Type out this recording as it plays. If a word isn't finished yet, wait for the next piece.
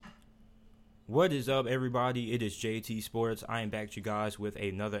What is up, everybody? It is JT Sports. I am back to you guys with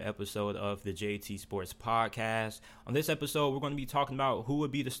another episode of the JT Sports Podcast. On this episode, we're going to be talking about who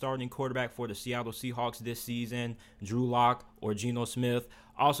would be the starting quarterback for the Seattle Seahawks this season, Drew Lock or Geno Smith.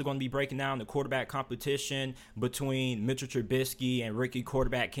 Also going to be breaking down the quarterback competition between Mitchell Trubisky and rookie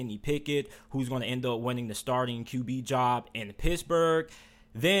quarterback Kenny Pickett, who's going to end up winning the starting QB job in Pittsburgh.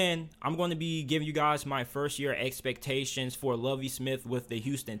 Then I'm going to be giving you guys my first year expectations for Lovie Smith with the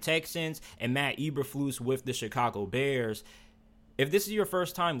Houston Texans and Matt Eberflus with the Chicago Bears. If this is your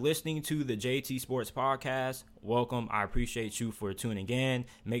first time listening to the JT Sports Podcast, welcome. I appreciate you for tuning in.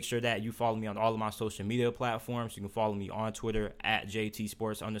 Make sure that you follow me on all of my social media platforms. You can follow me on Twitter at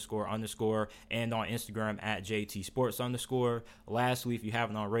JT__, and on Instagram at JT__. Lastly, if you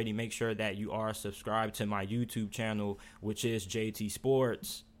haven't already, make sure that you are subscribed to my YouTube channel, which is JT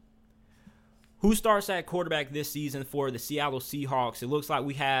Sports. Who starts at quarterback this season for the Seattle Seahawks? It looks like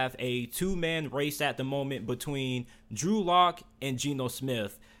we have a two-man race at the moment between Drew Lock and Geno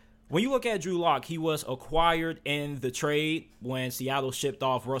Smith. When you look at Drew Lock, he was acquired in the trade when Seattle shipped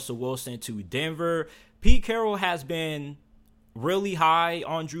off Russell Wilson to Denver. Pete Carroll has been really high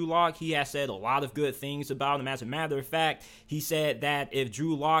on Drew Lock. He has said a lot of good things about him. As a matter of fact, he said that if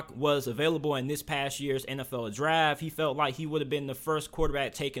Drew Lock was available in this past year's NFL draft, he felt like he would have been the first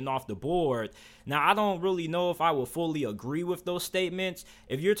quarterback taken off the board. Now, I don't really know if I will fully agree with those statements.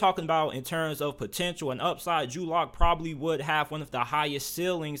 If you're talking about in terms of potential and upside, Drew Lock probably would have one of the highest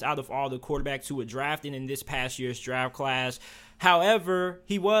ceilings out of all the quarterbacks who were drafted in this past year's draft class. However,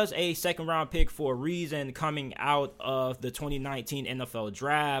 he was a second-round pick for a reason coming out of the 2019 NFL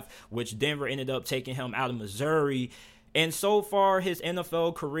Draft, which Denver ended up taking him out of Missouri. And so far, his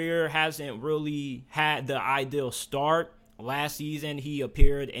NFL career hasn't really had the ideal start. Last season, he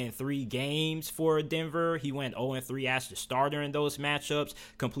appeared in 3 games for Denver. He went 0-3 as the starter in those matchups,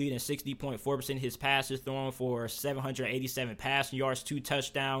 completing 60.4% of his passes, throwing for 787 passing yards, 2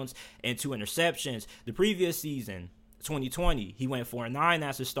 touchdowns, and 2 interceptions. The previous season, 2020, he went 4-9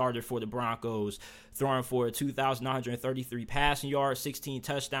 as a starter for the Broncos, throwing for 2,933 passing yards, 16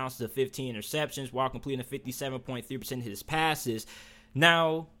 touchdowns to 15 interceptions, while completing 57.3% of his passes.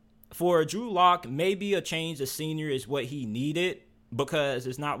 Now, for Drew Lock, maybe a change of scenery is what he needed, because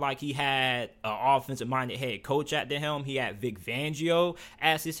it's not like he had an offensive-minded head coach at the helm. He had Vic Fangio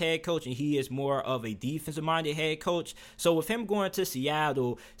as his head coach, and he is more of a defensive-minded head coach. So with him going to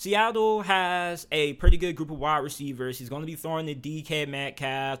Seattle, Seattle has a pretty good group of wide receivers. He's going to be throwing to DK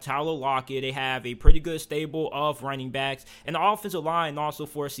Metcalf, Tyler Lockett. They have a pretty good stable of running backs. And the offensive line also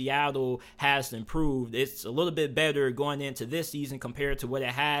for Seattle has improved. It's a little bit better going into this season compared to what it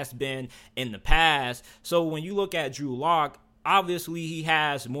has been in the past. So when you look at Drew Lock, obviously, he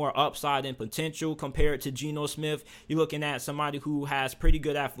has more upside and potential compared to Geno Smith. You're looking at somebody who has pretty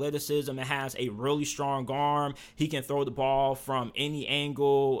good athleticism and has a really strong arm. He can throw the ball from any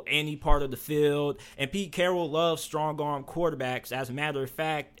angle, any part of the field. And Pete Carroll loves strong arm quarterbacks. As a matter of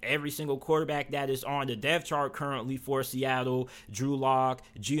fact, every single quarterback that is on the depth chart currently for Seattle, Drew Lock,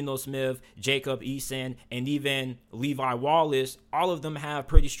 Geno Smith, Jacob Eason, and even Levi Wallace, all of them have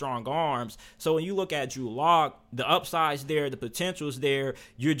pretty strong arms. So when you look at Drew Lock, the upside's there, the potential's there.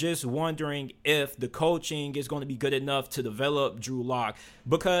 You're just wondering if the coaching is going to be good enough to develop Drew Lock.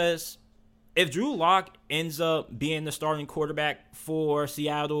 Because if Drew Lock ends up being the starting quarterback for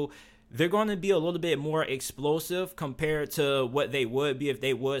Seattle, they're going to be a little bit more explosive compared to what they would be if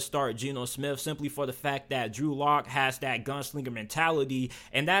they would start Geno Smith, simply for the fact that Drew Lock has that gunslinger mentality,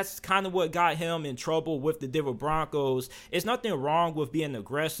 and that's kind of what got him in trouble with the Denver Broncos. It's nothing wrong with being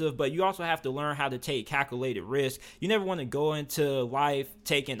aggressive, but you also have to learn how to take calculated risk. You never want to go into life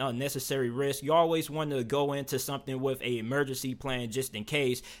taking unnecessary risk. You always want to go into something with an emergency plan just in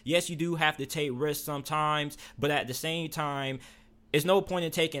case. Yes, you do have to take risks sometimes, but at the same time, there's no point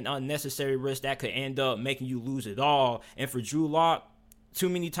in taking unnecessary risks that could end up making you lose it all. And for Drew Lock, too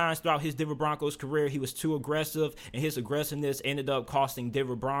many times throughout his Denver Broncos career, he was too aggressive, and his aggressiveness ended up costing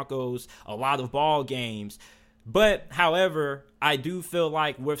Denver Broncos a lot of ball games. But, however, I do feel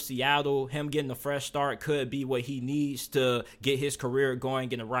like with Seattle, him getting a fresh start could be what he needs to get his career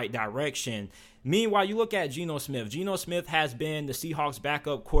going in the right direction. Meanwhile, you look at Geno Smith. Geno Smith has been the Seahawks'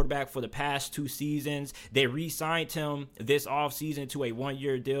 backup quarterback for the past 2 seasons. They re-signed him this offseason to a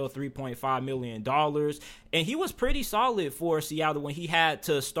 1-year deal, $3.5 million. And he was pretty solid for Seattle when he had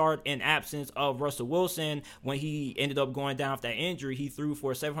to start in absence of Russell Wilson. When he ended up going down with that injury, he threw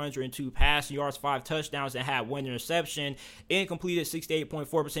for 702 passing yards, 5 touchdowns, and had 1 interception, and completed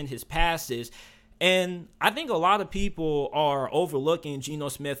 68.4% of his passes. And I think a lot of people are overlooking Geno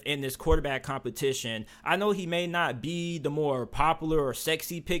Smith in this quarterback competition. I know he may not be the more popular or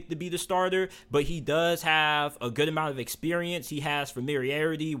sexy pick to be the starter, but he does have a good amount of experience. He has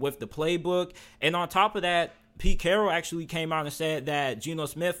familiarity with the playbook. And on top of that, Pete Carroll actually came out and said that Geno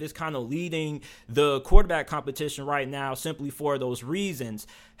Smith is kind of leading the quarterback competition right now simply for those reasons.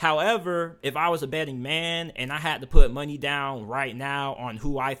 However, if I was a betting man and I had to put money down right now on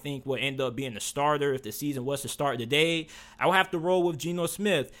who I think will end up being the starter if the season was to start today, I would have to roll with Geno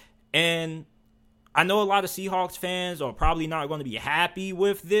Smith. And I know a lot of Seahawks fans are probably not going to be happy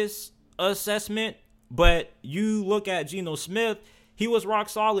with this assessment, but you look at Geno Smith, he was rock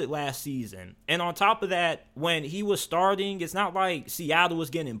solid last season. And on top of that, when he was starting, it's not like Seattle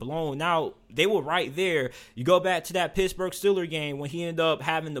was getting blown out. They were right there. You go back to that Pittsburgh Steelers game when he ended up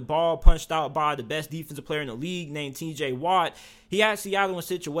having the ball punched out by the best defensive player in the league named TJ Watt. He had Seattle in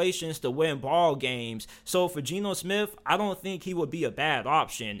situations to win ball games. So for Geno Smith, I don't think he would be a bad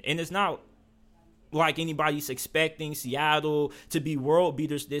option. And it's not like anybody's expecting Seattle to be world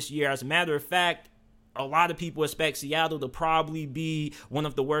beaters this year. As a matter of fact, a lot of people expect Seattle to probably be one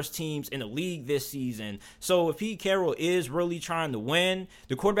of the worst teams in the league this season. So if Pete Carroll is really trying to win,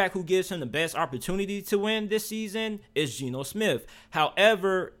 the quarterback who gives him the best opportunity to win this season is Geno Smith.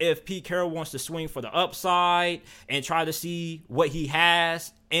 However, if Pete Carroll wants to swing for the upside and try to see what he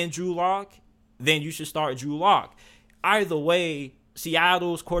has in Drew Lock, then you should start Drew Lock. Either way,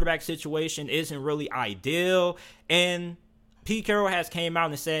 Seattle's quarterback situation isn't really ideal, and Pete Carroll has came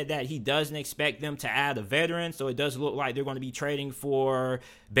out and said that he doesn't expect them to add a veteran, so it does look like they're going to be trading for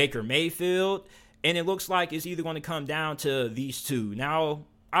Baker Mayfield, and it looks like it's either going to come down to these two. Now,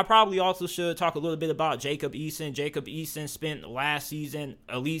 I probably also should talk a little bit about Jacob Eason. Jacob Eason spent last season,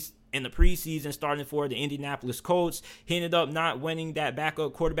 at least in the preseason, starting for the Indianapolis Colts. He ended up not winning that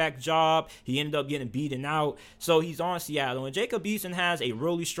backup quarterback job. He ended up getting beaten out, so he's on Seattle. And Jacob Eason has a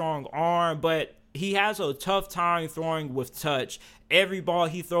really strong arm, but he has a tough time throwing with touch. Every ball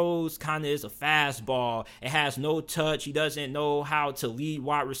he throws kind of is a fastball. It has no touch. He doesn't know how to lead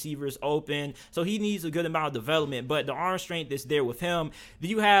wide receivers open. So he needs a good amount of development, but the arm strength is there with him. Then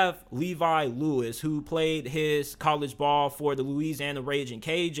you have Levi Lewis, who played his college ball for the Louisiana Raging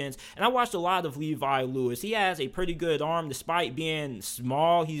Cajuns. And I watched a lot of Levi Lewis. He has a pretty good arm despite being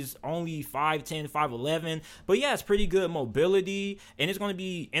small. He's only 5'10", 5'11", but he has pretty good mobility. And it's going to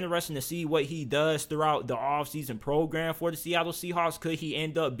be interesting to see what he does throughout the offseason program for the Seattle Seahawks. Could he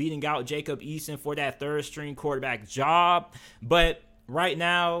end up beating out Jacob Eason for that third-string quarterback job? But right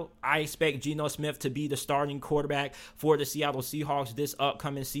now, I expect Geno Smith to be the starting quarterback for the Seattle Seahawks this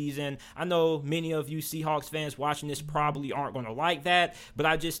upcoming season. I know many of you Seahawks fans watching this probably aren't going to like that, but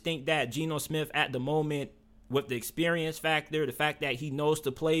I just think that Geno Smith at the moment, with the experience factor, the fact that he knows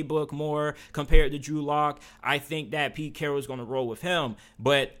the playbook more compared to Drew Lock, I think that Pete Carroll is going to roll with him.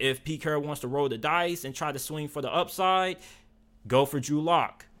 But if Pete Carroll wants to roll the dice and try to swing for the upside, go for Drew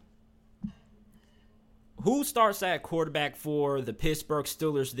Lock. Who starts at quarterback for the Pittsburgh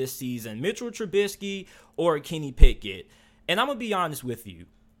Steelers this season? Mitchell Trubisky or Kenny Pickett? And I'm going to be honest with you.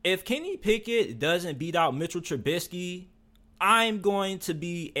 If Kenny Pickett doesn't beat out Mitchell Trubisky, I'm going to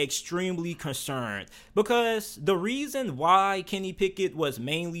be extremely concerned, because the reason why Kenny Pickett was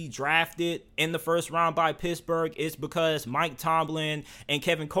mainly drafted in the first round by Pittsburgh is because Mike Tomlin and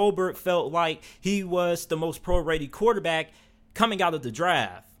Kevin Colbert felt like he was the most pro-ready quarterback coming out of the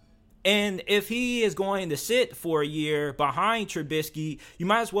draft. And if he is going to sit for a year behind Trubisky, you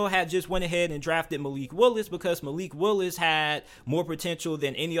might as well have just went ahead and drafted Malik Willis, because Malik Willis had more potential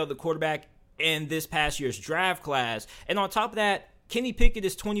than any other quarterback in this past year's draft class. And on top of that, Kenny Pickett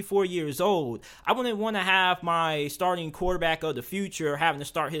is 24 years old. I wouldn't want to have my starting quarterback of the future having to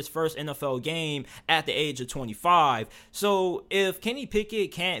start his first NFL game at the age of 25. So if Kenny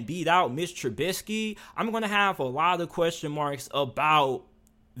Pickett can't beat out Mitch Trubisky, I'm going to have a lot of question marks about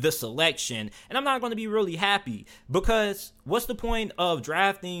the selection, and I'm not going to be really happy, because what's the point of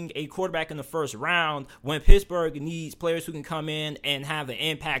drafting a quarterback in the first round when Pittsburgh needs players who can come in and have an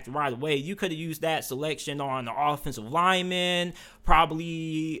impact right away? You could have used that selection on the offensive lineman,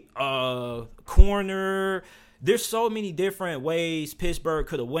 probably a corner. There's so many different ways Pittsburgh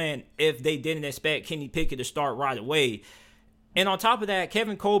could have went if they didn't expect Kenny Pickett to start right away. And on top of that,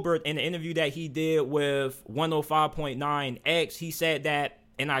 Kevin Colbert, in the interview that he did with 105.9X, he said that,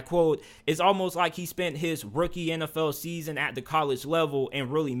 and I quote, "It's almost like he spent his rookie NFL season at the college level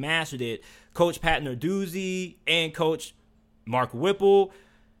and really mastered it." Coach Pat Narduzzi and Coach Mark Whipple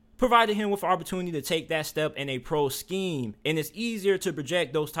provided him with an opportunity to take that step in a pro scheme. And it's easier to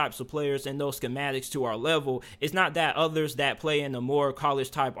project those types of players and those schematics to our level. It's not that others that play in a more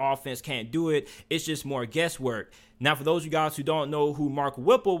college type offense can't do it. It's just more guesswork. Now, for those of you guys who don't know who Mark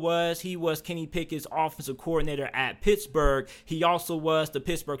Whipple was, he was Kenny Pickett's offensive coordinator at Pittsburgh. He also was the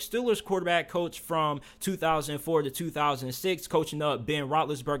Pittsburgh Steelers quarterback coach from 2004 to 2006, coaching up Ben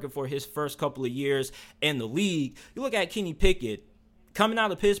Roethlisberger for his first couple of years in the league. You look at Kenny Pickett. Coming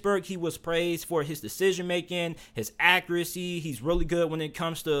out of Pittsburgh, he was praised for his decision-making, his accuracy. He's really good when it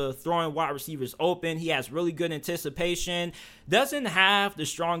comes to throwing wide receivers open. He has really good anticipation. Doesn't have the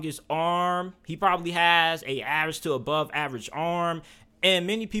strongest arm. He probably has a average to above average arm. And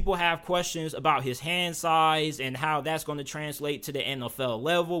many people have questions about his hand size and how that's going to translate to the NFL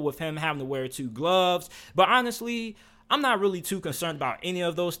level with him having to wear 2 gloves. But honestly, I'm not really too concerned about any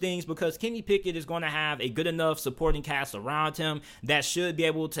of those things because Kenny Pickett is going to have a good enough supporting cast around him that should be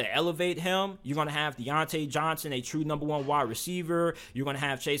able to elevate him. You're going to have Deontay Johnson, a true number 1 wide receiver. You're going to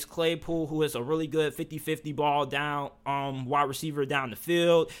have Chase Claypool, who is a really good 50-50 ball down wide receiver down the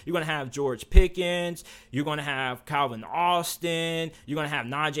field. You're going to have George Pickens. You're going to have Calvin Austin. You're going to have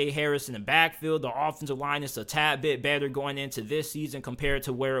Najee Harris in the backfield. The offensive line is a tad bit better going into this season compared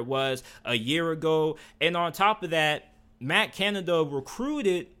to where it was a year ago. And on top of that, Matt Canada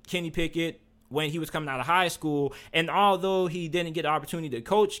recruited Kenny Pickett when he was coming out of high school, and although he didn't get the opportunity to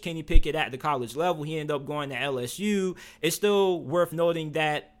coach Kenny Pickett at the college level, he ended up going to LSU. It's still worth noting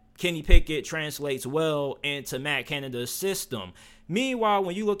that Kenny Pickett translates well into Matt Canada's system. Meanwhile,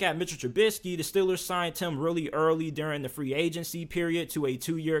 when you look at Mitchell Trubisky, the Steelers signed him really early during the free agency period to a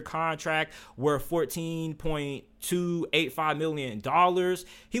 2-year contract worth $14.285 million.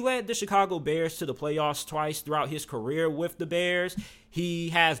 He led the Chicago Bears to the playoffs twice throughout his career with the Bears. He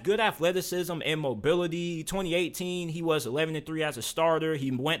has good athleticism and mobility. 2018, he was 11-3 as a starter.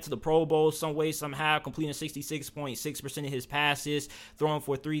 He went to the Pro Bowl some way, somehow, completing 66.6% of his passes, throwing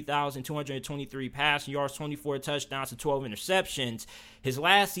for 3,223 passing yards, 24 touchdowns, and 12 interceptions. His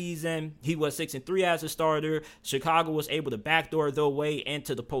last season, he was 6-3 as a starter. Chicago was able to backdoor their way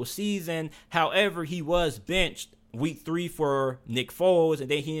into the postseason. However, he was benched week 3 for Nick Foles, and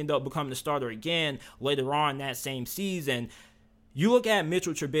then he ended up becoming the starter again later on that same season. You look at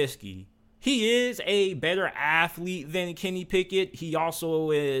Mitchell Trubisky. He is a better athlete than Kenny Pickett. He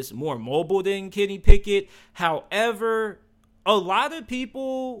also is more mobile than Kenny Pickett. However, a lot of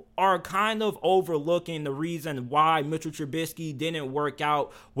people are kind of overlooking the reason why Mitchell Trubisky didn't work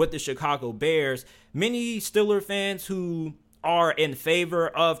out with the Chicago Bears. Many Steelers fans who are in favor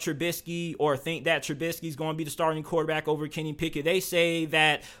of Trubisky or think that Trubisky is going to be the starting quarterback over Kenny Pickett, they say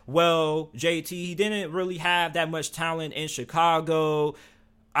that, well, JT, he didn't really have that much talent in Chicago.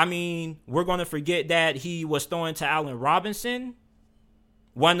 I mean, we're going to forget that he was throwing to Allen Robinson,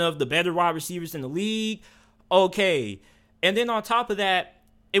 one of the better wide receivers in the league. Okay. And then on top of that,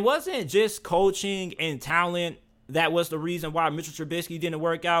 it wasn't just coaching and talent that was the reason why Mitchell Trubisky didn't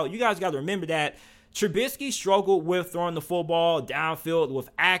work out. You guys got to remember that Trubisky struggled with throwing the football downfield with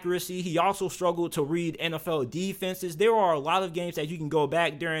accuracy. He also struggled to read NFL defenses. There are a lot of games that you can go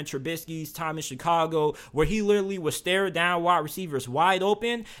back during Trubisky's time in Chicago where he literally would stare down wide receivers wide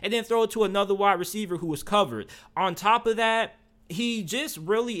open and then throw it to another wide receiver who was covered. On top of that, he just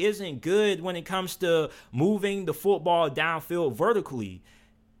really isn't good when it comes to moving the football downfield vertically.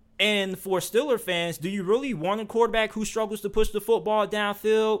 And for Steelers fans, do you really want a quarterback who struggles to push the football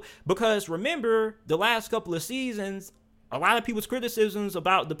downfield? Because remember, the last couple of seasons, a lot of people's criticisms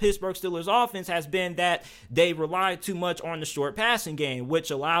about the Pittsburgh Steelers offense has been that they rely too much on the short passing game, which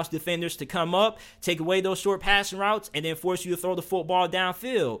allows defenders to come up, take away those short passing routes, and then force you to throw the football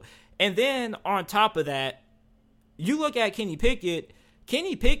downfield. And then on top of that, you look at Kenny Pickett.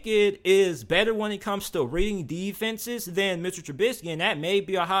 Kenny Pickett is better when it comes to reading defenses than Mitchell Trubisky, and that may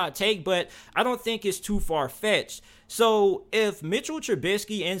be a hot take, but I don't think it's too far-fetched. So if Mitchell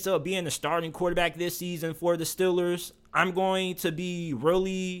Trubisky ends up being the starting quarterback this season for the Steelers, I'm going to be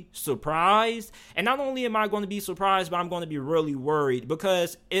really surprised. And not only am I going to be surprised, but I'm going to be really worried.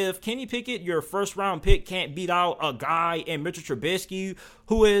 Because if Kenny Pickett, your first-round pick, can't beat out a guy in Mitchell Trubisky,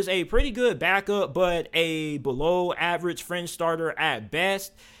 who is a pretty good backup, but a below-average fringe starter at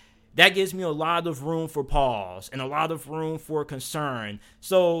best, that gives me a lot of room for pause and a lot of room for concern.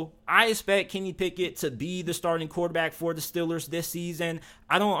 So I expect Kenny Pickett to be the starting quarterback for the Steelers this season.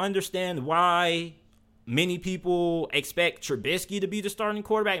 I don't understand why many people expect Trubisky to be the starting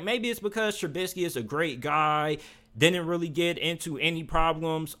quarterback. Maybe it's because Trubisky is a great guy, didn't really get into any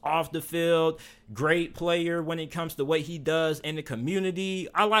problems off the field, great player when it comes to what he does in the community.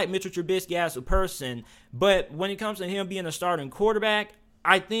 I like Mitchell Trubisky as a person, but when it comes to him being a starting quarterback,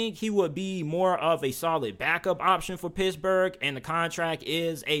 I think he would be more of a solid backup option for Pittsburgh, and the contract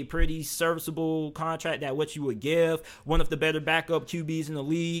is a pretty serviceable contract that what you would give one of the better backup QBs in the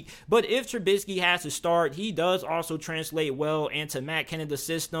league. But if Trubisky has to start, he does also translate well into Matt Canada's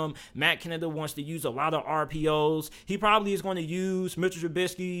system. Matt Canada wants to use a lot of RPOs. He probably is going to use Mitchell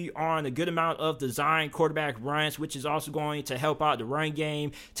Trubisky on a good amount of design quarterback runs, which is also going to help out the run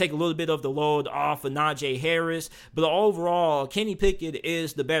game, take a little bit of the load off of Najee Harris. But overall, Kenny Pickett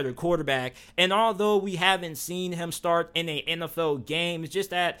is the better quarterback. And although we haven't seen him start in an NFL game, it's just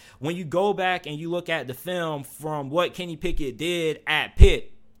that when you go back and you look at the film from what Kenny Pickett did at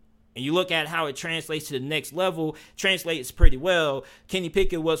Pitt, and you look at how it translates to the next level, translates pretty well. Kenny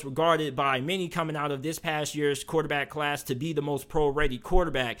Pickett was regarded by many coming out of this past year's quarterback class to be the most pro-ready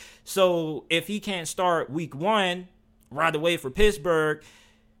quarterback. So if he can't start week 1 right away for Pittsburgh,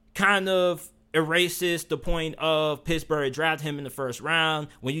 kind of erases the point of Pittsburgh drafting him in the first round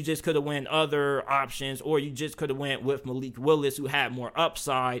when you just could have went other options, or you just could have went with Malik Willis, who had more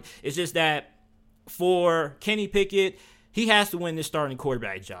upside. It's just that for Kenny Pickett, he has to win this starting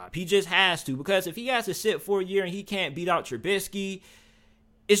quarterback job. He just has to, because if he has to sit for a year and he can't beat out Trubisky,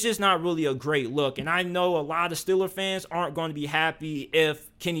 it's just not really a great look. And I know a lot of Steelers fans aren't going to be happy if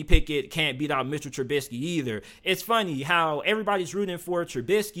Kenny Pickett can't beat out Mitchell Trubisky either. It's funny how everybody's rooting for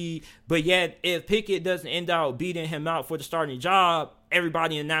Trubisky, but yet if Pickett doesn't end up beating him out for the starting job,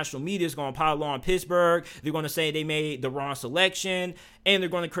 everybody in the national media is going to pile on Pittsburgh. They're going to say they made the wrong selection, and they're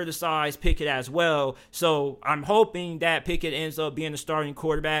going to criticize Pickett as well. So I'm hoping that Pickett ends up being the starting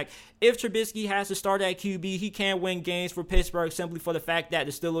quarterback. If Trubisky has to start at QB, he can win games for Pittsburgh simply for the fact that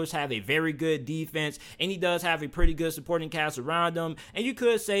the Steelers have a very good defense, and he does have a pretty good supporting cast around him. And you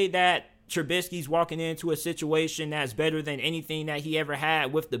could say that Trubisky's walking into a situation that's better than anything that he ever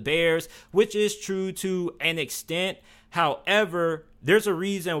had with the Bears, which is true to an extent. However, there's a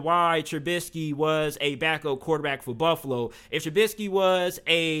reason why Trubisky was a backup quarterback for Buffalo. If Trubisky was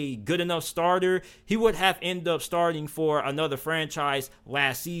a good enough starter, he would have ended up starting for another franchise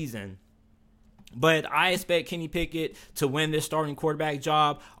last season. But I expect Kenny Pickett to win this starting quarterback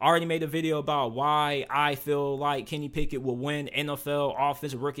job. I already made a video about why I feel like Kenny Pickett will win NFL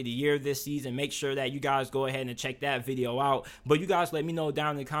Offensive Rookie of the Year this season. Make sure that you guys go ahead and check that video out. But you guys let me know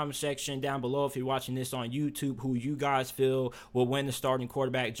down in the comment section down below if you're watching this on YouTube who you guys feel will win the starting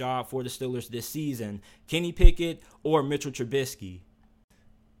quarterback job for the Steelers this season. Kenny Pickett or Mitchell Trubisky.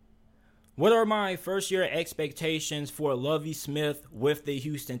 What are my first-year expectations for Lovie Smith with the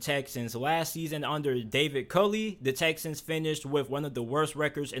Houston Texans? Last season under David Culley, the Texans finished with one of the worst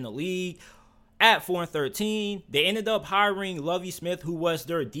records in the league at 4-13. They ended up hiring Lovie Smith, who was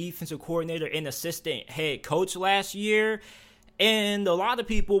their defensive coordinator and assistant head coach last year. And a lot of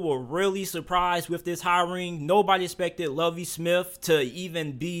people were really surprised with this hiring. Nobody expected Lovie Smith to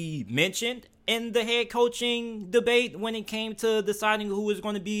even be mentioned in the head coaching debate when it came to deciding who was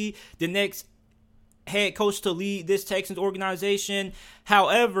going to be the next head coach to lead this Texans organization.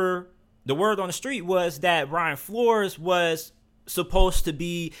 However, the word on the street was that Brian Flores was supposed to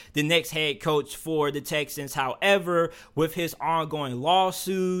be the next head coach for the Texans. However, with his ongoing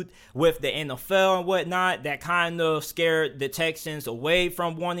lawsuit with the NFL and whatnot, that kind of scared the Texans away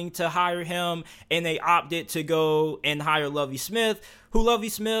from wanting to hire him, and they opted to go and hire Lovie Smith, who Lovie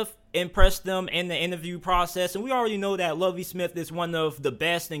Smith impressed them in the interview process. And we already know that Lovie Smith is one of the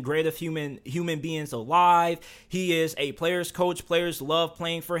best and greatest human beings alive. He is a player's coach. Players love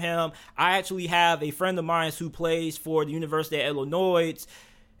playing for him. I actually have a friend of mine who plays for the University of Illinois,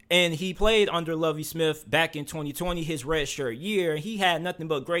 and he played under Lovie Smith back in 2020, his redshirt year. He had nothing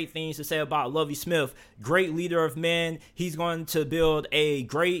but great things to say about Lovie Smith. Great leader of men. He's going to build a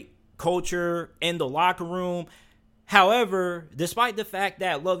great culture in the locker room. However, despite the fact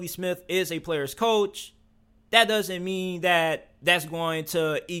that Lovie Smith is a player's coach, that doesn't mean that that's going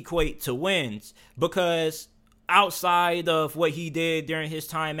to equate to wins, because outside of what he did during his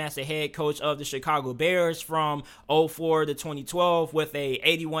time as the head coach of the Chicago Bears from 2004 to 2012 with a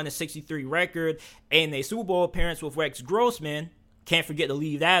 81-63 record and a Super Bowl appearance with Rex Grossman, can't forget to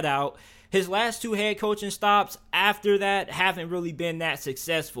leave that out. His last two head coaching stops after that haven't really been that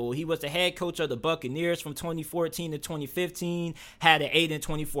successful. He was the head coach of the Buccaneers from 2014 to 2015, had an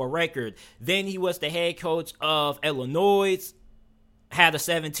 8-24 record. Then he was the head coach of Illinois, had a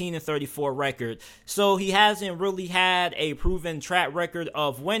 17-34 record. So he hasn't really had a proven track record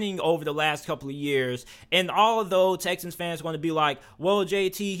of winning over the last couple of years. And although Texans fans are going to be like, well,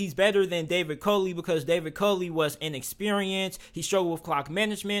 JT, he's better than David Culley because David Culley was inexperienced. He struggled with clock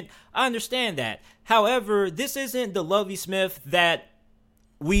management. I understand that. However, this isn't the Lovie Smith that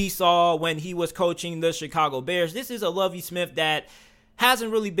we saw when he was coaching the Chicago Bears. This is a Lovie Smith that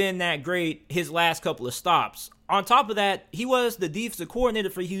hasn't really been that great his last couple of stops. On top of that, he was the defensive coordinator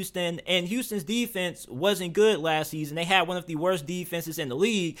for Houston, and Houston's defense wasn't good last season. They had one of the worst defenses in the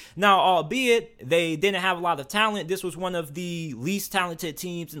league. Now, albeit they didn't have a lot of talent, this was one of the least talented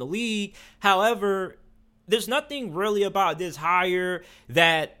teams in the league. However, there's nothing really about this hire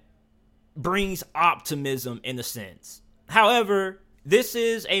that brings optimism in a sense. However, this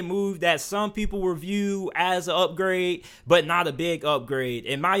is a move that some people will view as an upgrade, but not a big upgrade.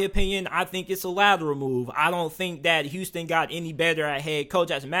 In my opinion, I think it's a lateral move. I don't think that Houston got any better at head coach.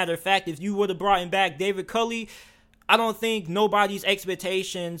 As a matter of fact, if you would have brought back David Culley, I don't think nobody's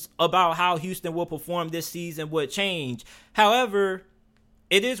expectations about how Houston will perform this season would change. However,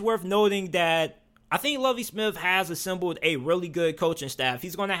 it is worth noting that I think Lovie Smith has assembled a really good coaching staff.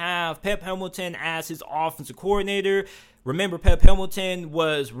 He's going to have Pep Hamilton as his offensive coordinator. Remember, Pep Hamilton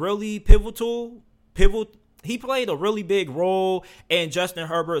was really pivotal. He played a really big role in Justin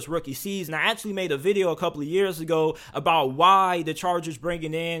Herbert's rookie season. I actually made a video a couple of years ago about why the Chargers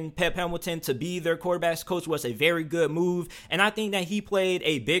bringing in Pep Hamilton to be their quarterback's coach was a very good move. And I think that he played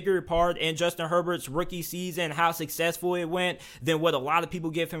a bigger part in Justin Herbert's rookie season, how successful it went, than what a lot of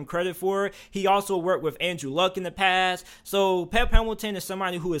people give him credit for. He also worked with Andrew Luck in the past. So Pep Hamilton is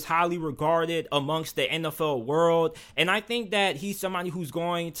somebody who is highly regarded amongst the NFL world. And I think that he's somebody who's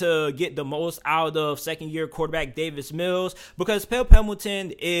going to get the most out of second-year quarterback Davis Mills, because Pep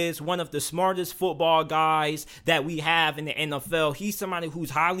Hamilton is one of the smartest football guys that we have in the NFL. He's somebody who's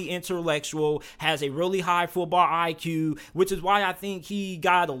highly intellectual, has a really high football IQ, which is why I think he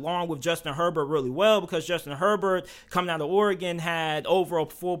got along with Justin Herbert really well, because Justin Herbert, coming out of Oregon, had over a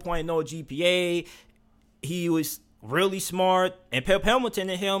 4.0 GPA. He was really smart, and Pep Hamilton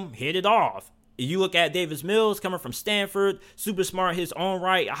and him hit it off. You look at Davis Mills coming from Stanford, super smart, his own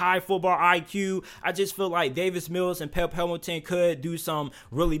right, high football IQ. I just feel like Davis Mills and Pep Hamilton could do some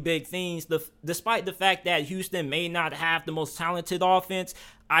really big things. Despite the fact that Houston may not have the most talented offense,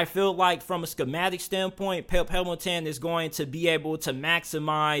 I feel like from a schematic standpoint, Pep Hamilton is going to be able to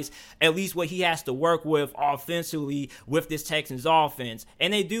maximize at least what he has to work with offensively with this Texans offense.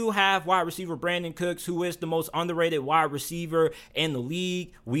 And they do have wide receiver Brandon Cooks, who is the most underrated wide receiver in the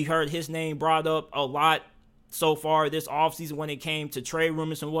league. We heard his name brought up a lot so far this offseason when it came to trade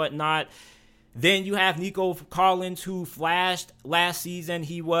rumors and whatnot. Then you have Nico Collins, who flashed last season.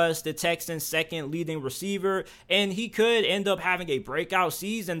 He was the Texans' second leading receiver, and he could end up having a breakout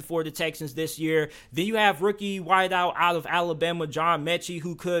season for the Texans this year. Then you have rookie wideout out of Alabama, John Mechie,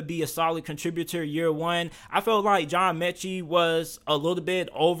 who could be a solid contributor year one. I felt like John Mechie was a little bit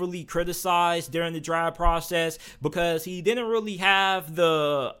overly criticized during the draft process because he didn't really have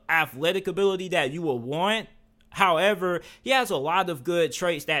the athletic ability that you would want. However, he has a lot of good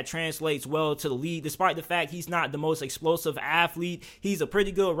traits that translates well to the league, despite the fact he's not the most explosive athlete. He's a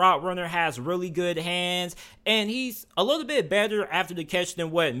pretty good route runner, has really good hands, and he's a little bit better after the catch than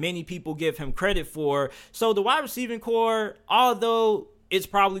what many people give him credit for. So the wide receiving core, although it's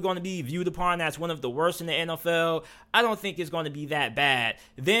probably going to be viewed upon as one of the worst in the NFL, I don't think it's going to be that bad.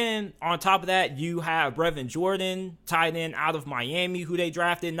 Then, on top of that, you have Brevin Jordan, tight end out of Miami, who they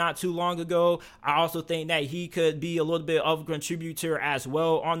drafted not too long ago. I also think that he could be a little bit of a contributor as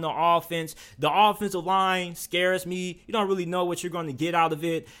well on the offense. The offensive line scares me. You don't really know what you're going to get out of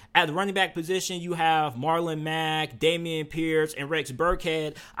it. At the running back position, you have Marlon Mack, Dameon Pierce, and Rex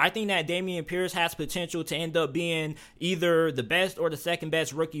Burkhead. I think that Dameon Pierce has potential to end up being either the best or the second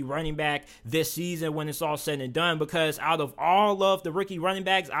best rookie running back this season when it's all said and done, because out of all of the rookie running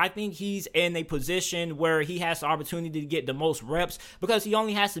backs, I think he's in a position where he has the opportunity to get the most reps, because he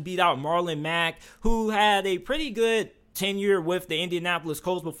only has to beat out Marlon Mack, who had a pretty good tenure with the Indianapolis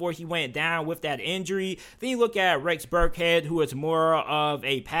Colts before he went down with that injury. Then you look at Rex Burkhead, who is more of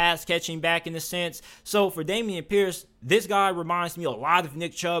a pass catching back in a sense. So for Dameon Pierce, this guy reminds me a lot of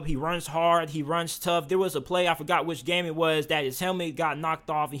Nick Chubb. He runs hard. He runs tough. There was a play, I forgot which game it was, that his helmet got knocked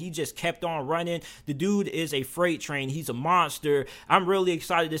off and he just kept on running. The dude is a freight train. He's a monster. I'm really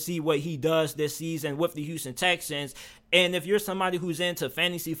excited to see what he does this season with the Houston Texans. And if you're somebody who's into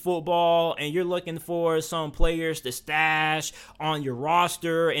fantasy football and you're looking for some players to stash on your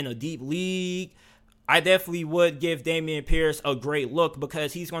roster in a deep league, I definitely would give Dameon Pierce a great look,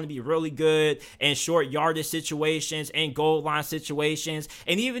 because he's going to be really good in short yardage situations and goal line situations.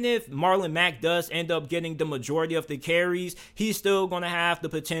 And even if Marlon Mack does end up getting the majority of the carries, he's still going to have the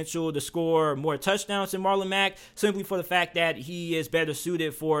potential to score more touchdowns than Marlon Mack, simply for the fact that he is better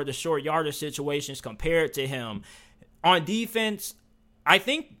suited for the short yardage situations compared to him. On defense, I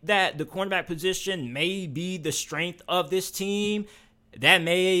think that the cornerback position may be the strength of this team. That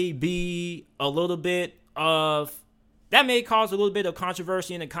may be a little bit of that may cause a little bit of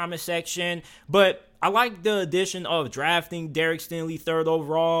controversy in the comment section, but I like the addition of drafting Derek Stingley 3rd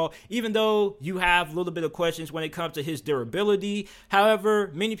overall, even though you have a little bit of questions when it comes to his durability. However,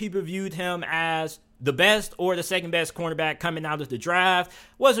 many people viewed him as the best or the second best cornerback coming out of the draft.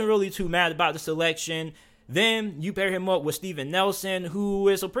 Wasn't really too mad about the selection. Then you pair him up with Steven Nelson, who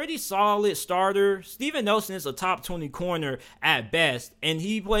is a pretty solid starter. Steven Nelson is a top 20 corner at best, and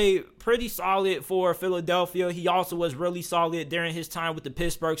he played pretty solid for Philadelphia. He also was really solid during his time with the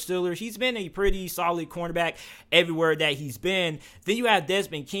Pittsburgh Steelers. He's been a pretty solid cornerback everywhere that he's been. Then you have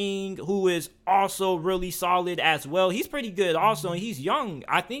Desmond King, who is also really solid as well. He's pretty good also, and he's young.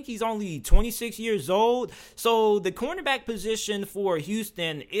 I think he's only 26 years old. So the cornerback position for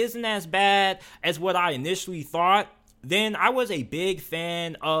Houston isn't as bad as what I initially thought. Then I was a big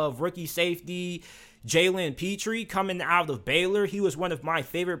fan of rookie safety Jalen Petrie coming out of Baylor. He was one of my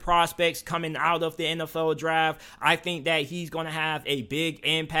favorite prospects coming out of the NFL draft. I think that he's going to have a big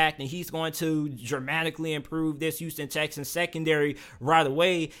impact, and he's going to dramatically improve this Houston Texans secondary right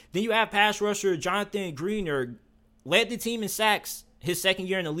away. Then you have pass rusher Jonathan Greener, led the team in sacks his second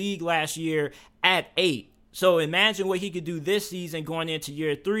year in the league last year at 8. So imagine what he could do this season going into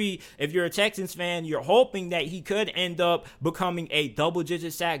year 3. If you're a Texans fan, you're hoping that he could end up becoming a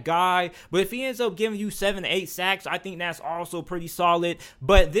double-digit sack guy. But if he ends up giving you 7 to 8 sacks, I think that's also pretty solid.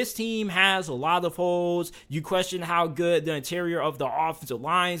 But this team has a lot of holes. You question how good the interior of the offensive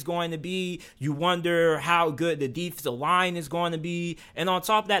line is going to be. You wonder how good the defensive line is going to be. And on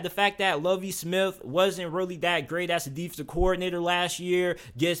top of that, the fact that Lovie Smith wasn't really that great as a defensive coordinator last year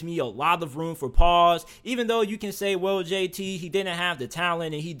gives me a lot of room for pause. Even though you can say, well, JT, he didn't have the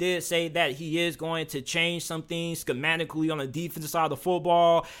talent, and he did say that he is going to change some things schematically on the defensive side of the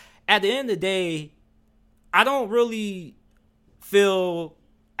football, at the end of the day, I don't really feel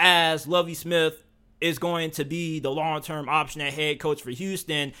as Lovie Smith is going to be the long-term option at head coach for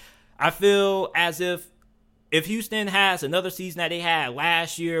Houston. I feel as if Houston has another season that they had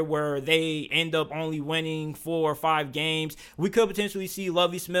last year where they end up only winning 4 or 5 games, we could potentially see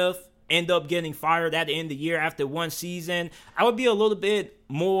Lovie Smith end up getting fired at the end of the year after one season. I would be a little bit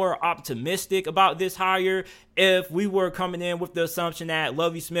more optimistic about this hire if we were coming in with the assumption that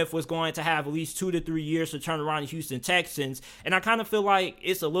Lovie Smith was going to have at least 2 to 3 years to turn around the Houston Texans. And I kind of feel like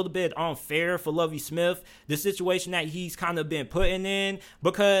it's a little bit unfair for Lovie Smith, the situation that he's kind of been putting in,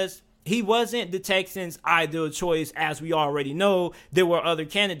 because he wasn't the Texans' ideal choice. As we already know, there were other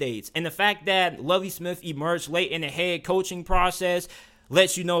candidates. And the fact that Lovie Smith emerged late in the head coaching process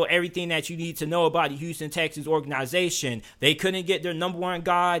lets you know everything that you need to know about the Houston Texans organization. They couldn't get their number one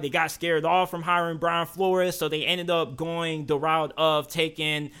guy. They got scared off from hiring Brian Flores, so they ended up going the route of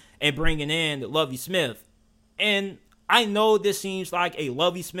taking and bringing in Lovie Smith. And I know this seems like a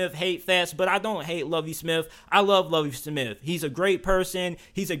Lovie Smith hate fest, but I don't hate Lovie Smith. I love Lovie Smith. He's a great person.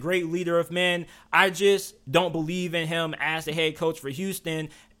 He's a great leader of men. I just don't believe in him as the head coach for Houston.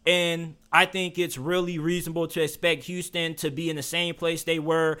 And I think it's really reasonable to expect Houston to be in the same place they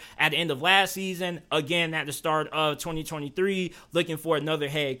were at the end of last season, again at the start of 2023, looking for another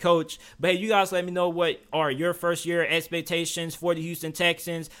head coach. But hey, you guys let me know what are your first year expectations for the Houston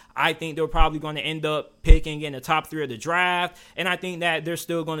Texans. I think they're probably going to end up picking in the top 3 of the draft, and I think that they're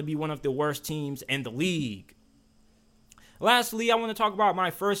still going to be one of the worst teams in the league. Lastly, I want to talk about my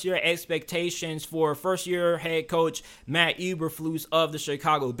first-year expectations for first-year head coach Matt Eberflus of the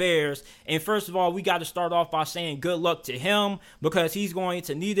Chicago Bears. And first of all, we got to start off by saying good luck to him, because he's going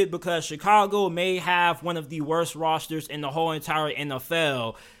to need it, because Chicago may have one of the worst rosters in the whole entire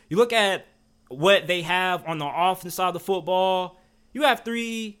NFL. You look at what they have on the offensive side of the football, you have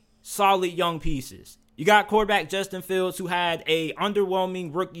 3 solid young pieces. You got quarterback Justin Fields, who had a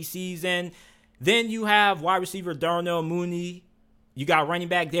underwhelming rookie season. Then you have wide receiver Darnell Mooney. You got running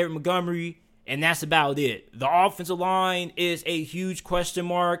back David Montgomery, and that's about it. The offensive line is a huge question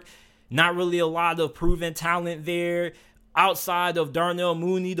mark. Not really a lot of proven talent there. Outside of Darnell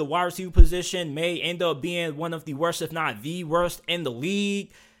Mooney, the wide receiver position may end up being one of the worst, if not the worst, in the league.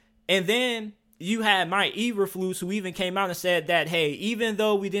 And then you had Mike Eberflus, who even came out and said that, hey, even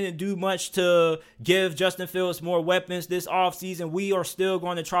though we didn't do much to give Justin Fields more weapons this offseason, we are still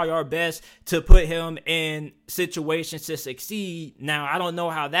going to try our best to put him in situations to succeed. Now, I don't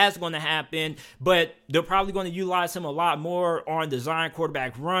know how that's going to happen, but they're probably going to utilize him a lot more on design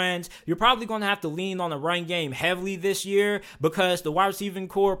quarterback runs. You're probably going to have to lean on the run game heavily this year, because the wide receiving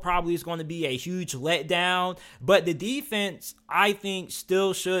core probably is going to be a huge letdown. But the defense, I think,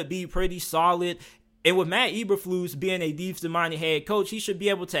 still should be pretty solid. And with Matt Eberflus being a defensive-minded head coach, he should be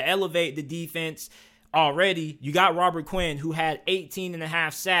able to elevate the defense already. You got Robert Quinn, who had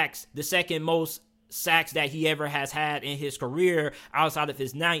 18.5 sacks, the second most sacks that he ever has had in his career outside of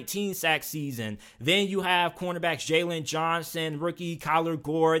his 19 sack season. Then you have cornerbacks Jalen Johnson, rookie Kyler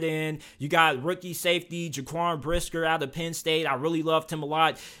Gordon. You got rookie safety Jaquan Brisker out of Penn State. I really loved him a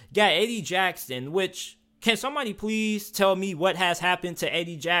lot. You got Eddie Jackson, which... Can somebody please tell me what has happened to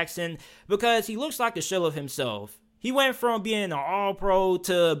Eddie Jackson? Because he looks like a shell of himself. He went from being an all-pro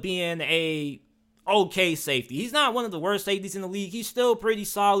to being a okay safety. He's not one of the worst safeties in the league. He's still pretty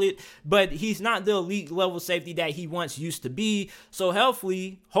solid, but he's not the elite level safety that he once used to be. So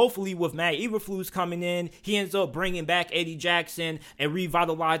hopefully with Matt Eberflus coming in, he ends up bringing back Eddie Jackson and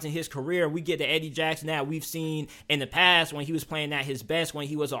revitalizing his career. We get the Eddie Jackson that we've seen in the past when he was playing at his best, when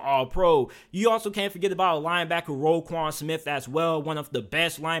he was an all-pro. You also can't forget about linebacker Roquan Smith as well, one of the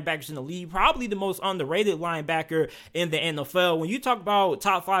best linebackers in the league, probably the most underrated linebacker in the NFL. When you talk about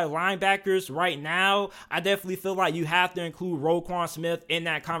top 5 linebackers right now, I definitely feel like you have to include Roquan Smith in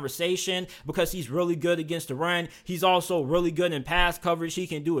that conversation because he's really good against the run. He's also really good in pass coverage. He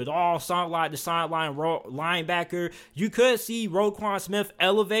can do it all, sideline to sideline linebacker. You could see Roquan Smith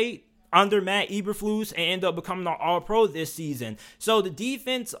elevate under Matt Eberflus and end up becoming an all-pro this season. So the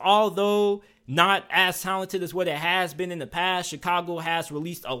defense, although not as talented as what it has been in the past, Chicago has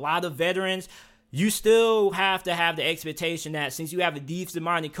released a lot of veterans. You still have to have the expectation that since you have a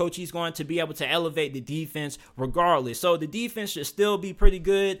defensive-minded coach, he's going to be able to elevate the defense regardless. So the defense should still be pretty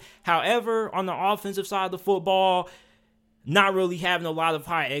good. However, on the offensive side of the football, not really having a lot of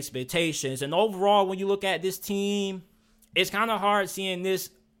high expectations. And overall, when you look at this team, it's kind of hard seeing this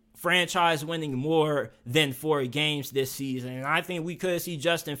franchise winning more than 4 games this season. And I think we could see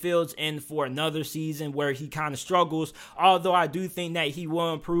Justin Fields in for another season where he kind of struggles. Although I do think that he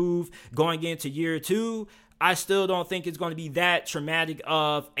will improve going into year 2. I still don't think it's going to be that traumatic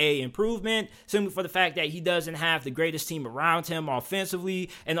of a improvement, simply for the fact that he doesn't have the greatest team around him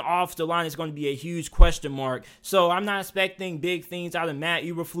offensively, and the offensive line is going to be a huge question mark. So I'm not expecting big things out of Matt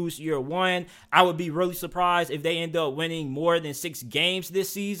Eberflus year 1. I would be really surprised if they end up winning more than 6 games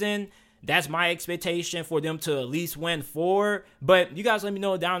this season. That's my expectation for them to at least win 4. But you guys let me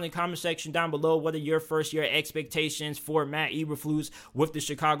know down in the comment section down below what are your first year expectations for Matt Eberflus with the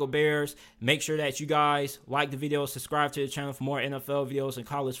Chicago Bears. Make sure that you guys like the video, subscribe to the channel for more NFL videos and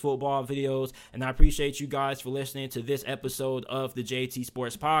college football videos. And I appreciate you guys for listening to this episode of the JT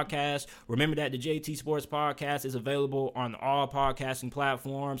Sports Podcast. Remember that the JT Sports Podcast is available on all podcasting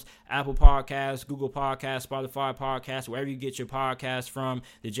platforms: Apple Podcasts, Google Podcasts, Spotify Podcasts, wherever you get your podcasts from.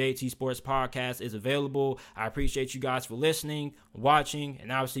 The JT Sports Podcast is available. I appreciate you guys for listening, watching,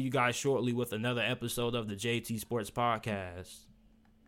 and I'll see you guys shortly with another episode of the JT Sports Podcast.